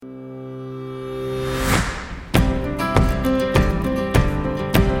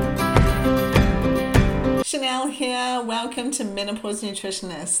Mel here. Welcome to Menopause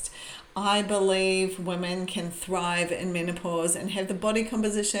Nutritionist. I believe women can thrive in menopause and have the body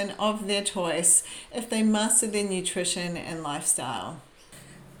composition of their choice if they master their nutrition and lifestyle.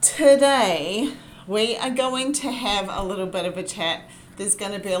 Today, we are going to have a little bit of a chat. There's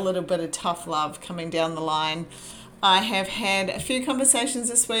going to be a little bit of tough love coming down the line. I have had a few conversations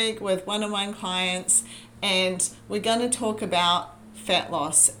this week with one-on-one clients, and we're going to talk about fat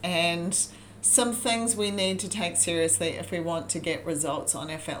loss and some things we need to take seriously if we want to get results on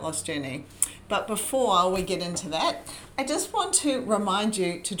our fat loss journey. But before we get into that, I just want to remind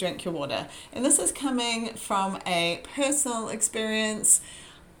you to drink your water. And this is coming from a personal experience.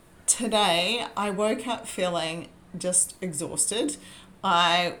 Today, I woke up feeling just exhausted.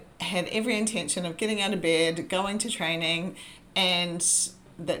 I had every intention of getting out of bed, going to training, and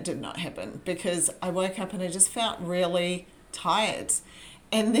that did not happen because I woke up and I just felt really tired.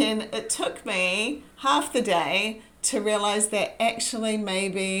 And then it took me half the day to realize that actually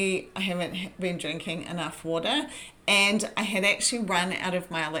maybe I haven't been drinking enough water and I had actually run out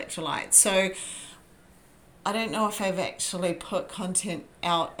of my electrolytes. So I don't know if I've actually put content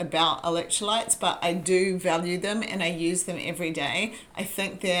out about electrolytes, but I do value them and I use them every day. I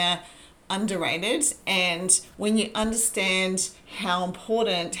think they're underrated, and when you understand how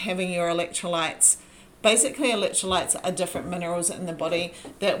important having your electrolytes, basically electrolytes are different minerals in the body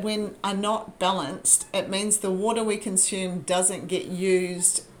that when are not balanced, it means the water we consume doesn't get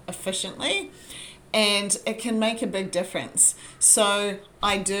used efficiently, and it can make a big difference. So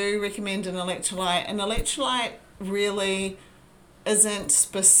I do recommend an electrolyte. An electrolyte really isn't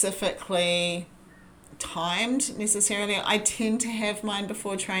specifically timed necessarily. I tend to have mine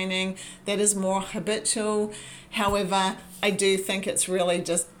before training. That is more habitual. However, I do think it's really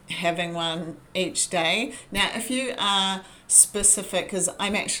just having one each day. Now, if you are specific, because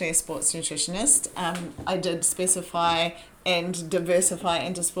I'm actually a sports nutritionist, I did specify and diversify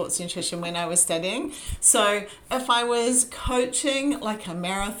into sports nutrition when I was studying. So if I was coaching like a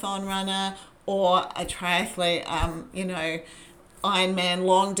marathon runner or a triathlete, Ironman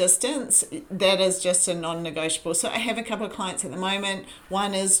long distance, that is just a non-negotiable. So I have a couple of clients at the moment.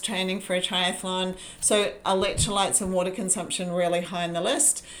 One is training for a triathlon. So electrolytes and water consumption really high on the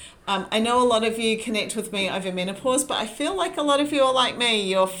list. I know a lot of you connect with me over menopause, but I feel like a lot of you are like me.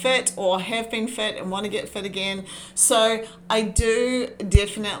 You're fit or have been fit and want to get fit again. So I do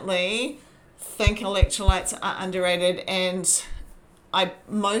definitely think electrolytes are underrated, and all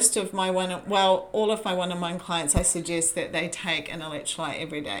of my one-on-one clients, I suggest that they take an electrolyte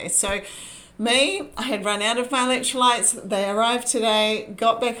every day. So me, I had run out of my electrolytes. They arrived today,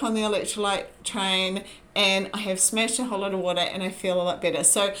 got back on the electrolyte train, and I have smashed a whole lot of water and I feel a lot better.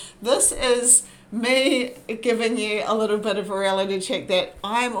 So this is me giving you a little bit of a reality check that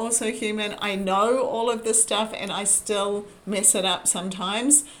I'm also human. I know all of this stuff and I still mess it up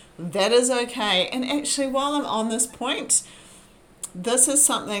sometimes. That is okay. And actually, while I'm on this point, this is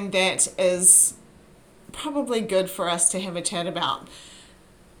something that is probably good for us to have a chat about.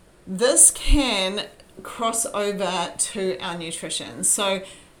 This can cross over to our nutrition. So,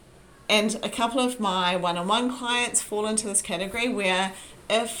 and a couple of my one-on-one clients fall into this category where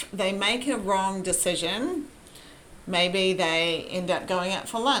if they make a wrong decision, maybe they end up going out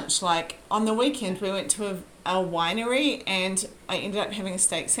for lunch. Like on the weekend, we went to a winery and I ended up having a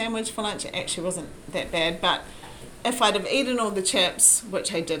steak sandwich for lunch. It actually wasn't that bad, but if I'd have eaten all the chips,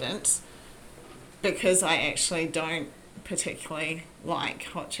 which I didn't, because I actually don't particularly like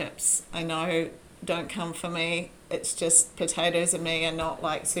hot chips. I know, don't come for me. It's just potatoes and me are not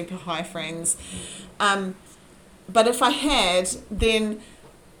like super high friends. But if I had, then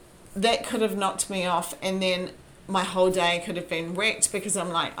that could have knocked me off, and then my whole day could have been wrecked because I'm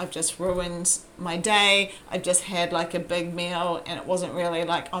like, I've just ruined my day. I've just had like a big meal and it wasn't really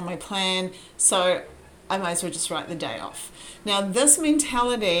like on my plan. So I might as well just write the day off. Now, this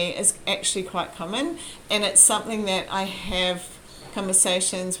mentality is actually quite common, and it's something that I have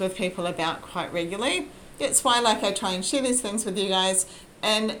conversations with people about quite regularly. That's why I try and share these things with you guys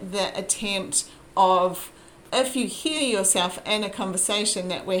in the attempt of, if you hear yourself in a conversation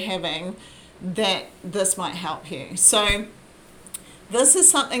that we're having, that this might help you. So this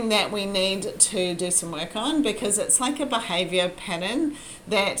is something that we need to do some work on, because it's like a behavior pattern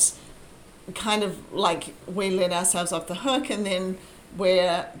that kind of like we let ourselves off the hook, and then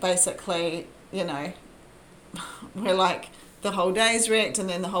we're basically, we're like, the whole day's wrecked, and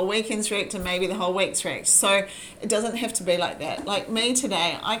then the whole weekend's wrecked, and maybe the whole week's wrecked. So it doesn't have to be like that. Like me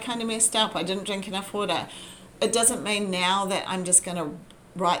today, I kind of messed up. I didn't drink enough water. It doesn't mean now that I'm just going to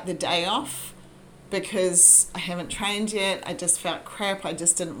write the day off. because I haven't trained yet, I just felt crap, I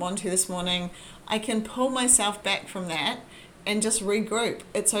just didn't want to this morning, I can pull myself back from that and just regroup.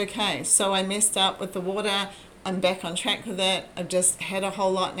 It's okay. So I messed up with the water, I'm back on track with it, I've just had a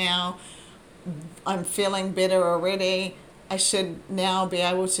whole lot now, I'm feeling better already, I should now be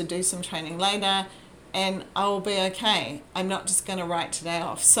able to do some training later, and I will be okay. I'm not just going to write today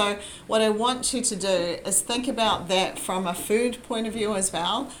off. So what I want you to do is think about that from a food point of view as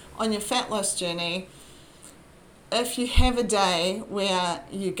well. On your fat loss journey, if you have a day where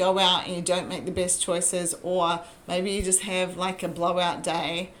you go out and you don't make the best choices, or maybe you just have like a blowout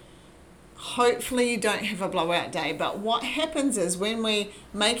day, hopefully you don't have a blowout day. But what happens is when we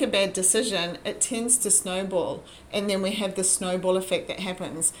make a bad decision, it tends to snowball, and then we have the snowball effect that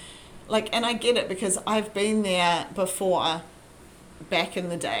happens. And I get it, because I've been there before back in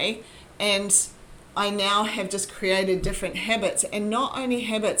the day, and I now have just created different habits, and not only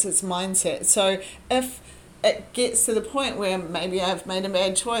habits, it's mindset. So if it gets to the point where maybe I've made a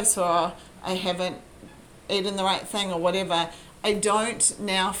bad choice, or I haven't eaten the right thing or whatever, I don't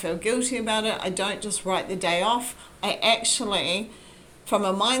now feel guilty about it. I don't just write the day off. I actually, from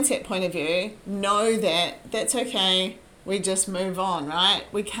a mindset point of view, know that that's okay. We just move on, right?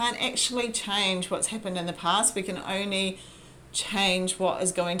 We can't actually change what's happened in the past. We can only change what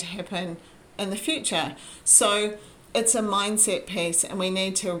is going to happen in the future. So it's a mindset piece, and we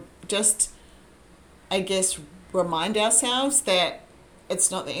need to just, I guess, remind ourselves that it's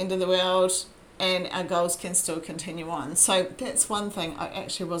not the end of the world, and our goals can still continue on. So that's one thing. I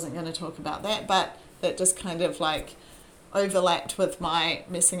actually wasn't going to talk about that, but that just kind of like overlapped with my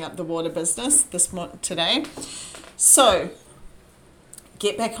messing up the water business today. So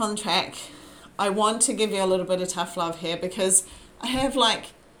get back on track. I want to give you a little bit of tough love here, because I have like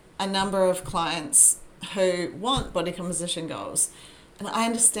a number of clients who want body composition goals. And I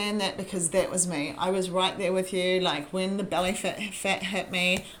understand that, because that was me. I was right there with you. Like when the belly fat hit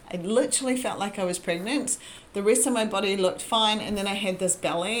me, I literally felt like I was pregnant. The rest of my body looked fine, and then I had this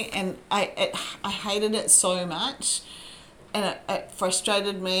belly, and I hated it so much, and it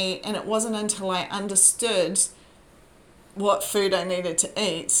frustrated me. And it wasn't until I understood what food I needed to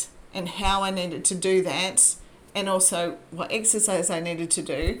eat and how I needed to do that, and also what exercise I needed to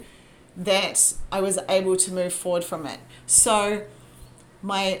do, that I was able to move forward from it. So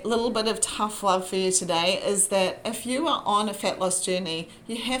my little bit of tough love for you today is that if you are on a fat loss journey,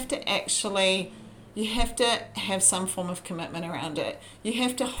 you have to have some form of commitment around it. You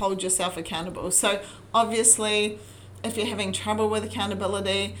have to hold yourself accountable. So obviously, if you're having trouble with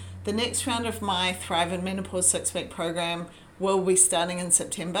accountability, the next round of my Thrive in Menopause 6-week program will be starting in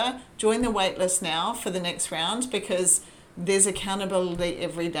September. Join the waitlist now for the next round, because there's accountability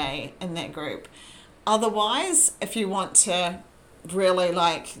every day in that group. Otherwise, if you want to really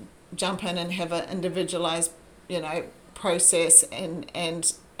like jump in and have an individualized, process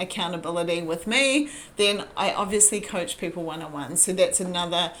and accountability with me, then I obviously coach people one-on-one. So that's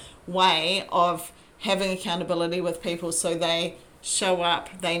another way of having accountability with people, so they show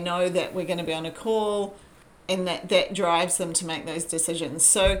up, they know that we're going to be on a call, and that drives them to make those decisions.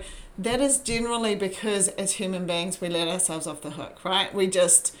 So that is generally because as human beings, we let ourselves off the hook, right? We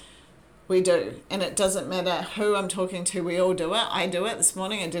do. And it doesn't matter who I'm talking to, we all do it. I do it this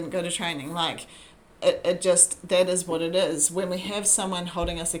morning. I didn't go to training. That is what it is. When we have someone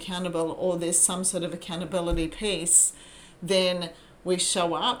holding us accountable, or there's some sort of accountability piece, then we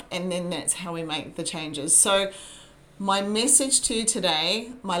show up, and then that's how we make the changes. So my message to you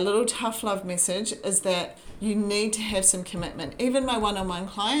today, my little tough love message, is that you need to have some commitment. Even my one-on-one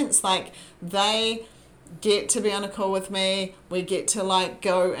clients, they get to be on a call with me. We get to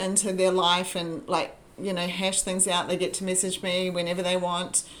go into their life and hash things out. They get to message me whenever they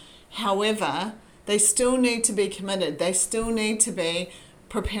want. However, they still need to be committed. They still need to be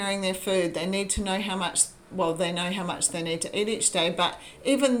preparing their food. They need to know how much, they know how much they need to eat each day, but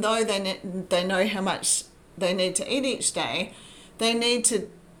even though they know how much they need to eat each day, they need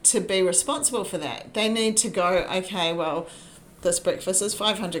to be responsible for that. They need to go, okay, this breakfast is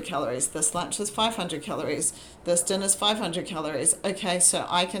 500 calories, this lunch is 500 calories, this dinner is 500 calories. Okay, so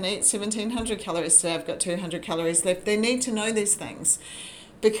I can eat 1,700 calories today, I've got 200 calories left. They need to know these things,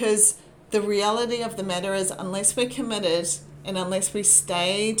 because the reality of the matter is, unless we're committed and unless we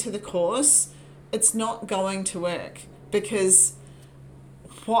stay to the course, it's not going to work, because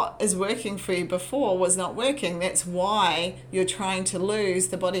what is working for you before was not working. That's why you're trying to lose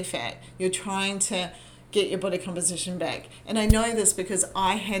the body fat. You're trying to get your body composition back. And I know this because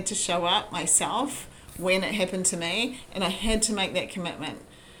I had to show up myself when it happened to me, and I had to make that commitment.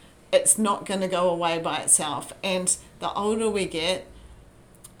 It's not going to go away by itself. And the older we get,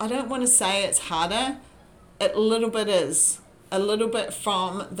 I don't want to say it's harder. It a little bit is. A little bit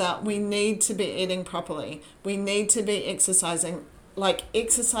from that we need to be eating properly. We need to be exercising. Like,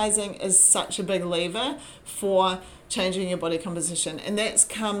 exercising is such a big lever for changing your body composition. And that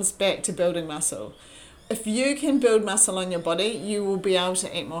comes back to building muscle. If you can build muscle on your body, you will be able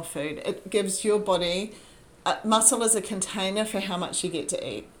to eat more food. It gives your body, muscle is a container for how much you get to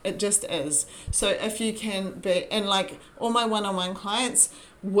eat. It just is. So if you can be, and like all my one-on-one clients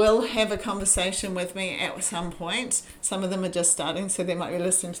will have a conversation with me at some point. Some of them are just starting, so they might be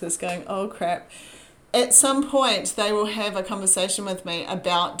listening to this going, oh crap. At some point, they will have a conversation with me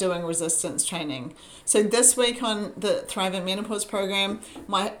about doing resistance training. So this week on the Thrive in Menopause program,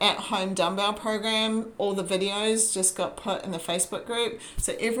 my at-home dumbbell program, all the videos just got put in the Facebook group.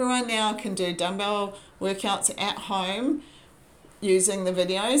 So everyone now can do dumbbell workouts at home using the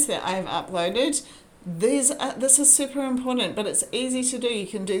videos that I've uploaded. This is super important, but it's easy to do. You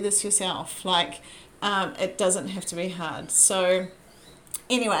can do this yourself. It doesn't have to be hard. So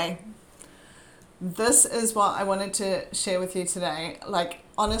anyway, this is what I wanted to share with you today. Like,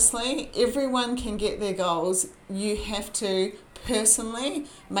 honestly, everyone can get their goals. You have to personally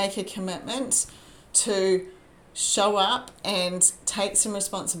make a commitment to show up and take some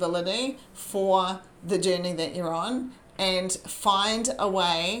responsibility for the journey that you're on, and find a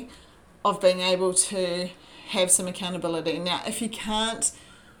way of being able to have some accountability. Now, if you can't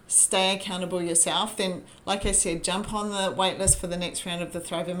stay accountable yourself, then like I said, jump on the wait list for the next round of the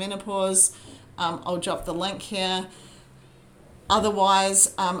Thrive in Menopause. I'll drop the link here.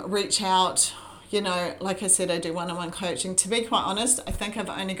 Otherwise, reach out. You know, like I said, I do one-on-one coaching. To be quite honest, I think I've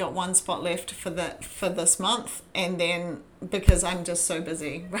only got one spot left for this month, and then because I'm just so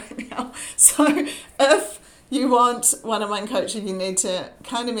busy right now. So if you want one-on-one coaching, you need to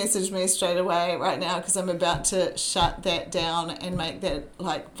kind of message me straight away right now, because I'm about to shut that down and make that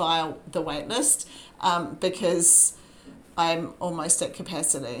via the wait list, because I'm almost at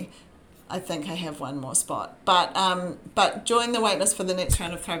capacity. I think I have one more spot, but join the waitlist for the next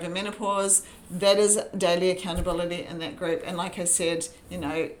round of Thrive in Menopause. That is daily accountability in that group, and like I said, you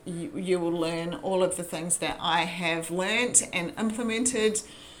know, you will learn all of the things that I have learnt and implemented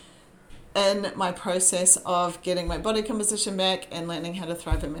in my process of getting my body composition back and learning how to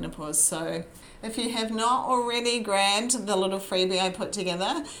thrive in menopause. So if you have not already grabbed the little freebie I put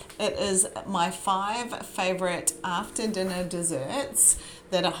together, it is my 5 favorite after dinner desserts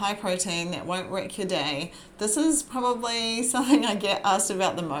that are high protein, that won't wreck your day. This is probably something I get asked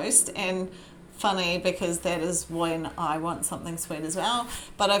about the most, and funny because that is when I want something sweet as well.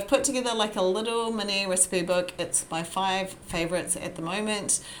 But I've put together like a little mini recipe book. It's my 5 favorites at the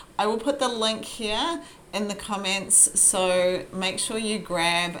moment. I will put the link here in the comments, so make sure you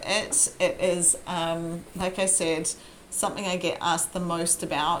grab it. It is, like I said, something I get asked the most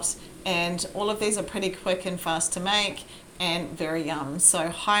about, and all of these are pretty quick and fast to make and very yum. So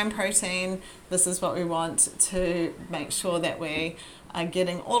high in protein, this is what we want to make sure that we are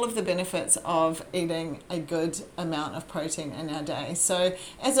getting all of the benefits of eating a good amount of protein in our day. So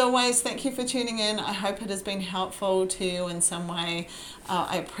as always, thank you for tuning in. I hope it has been helpful to you in some way.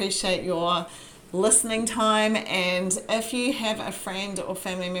 I appreciate your listening time, and if you have a friend or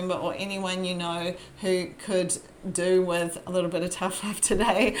family member or anyone you know who could do with a little bit of tough love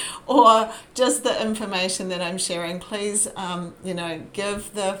today, or just the information that I'm sharing, please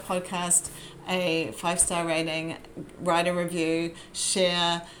give the podcast a 5-star rating, write a review,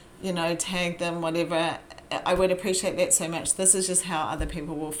 share, tag them, whatever. I would appreciate that so much. This is just how other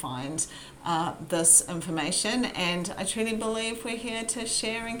people will find this information, and I truly believe we're here to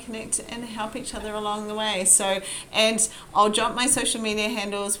share and connect and help each other along the way. So, and I'll drop my social media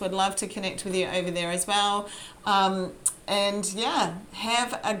handles. Would love to connect with you over there as well. And yeah,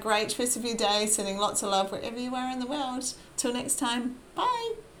 have a great rest of your day, sending lots of love wherever you are in the world. Till next time,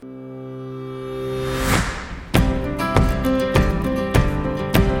 bye.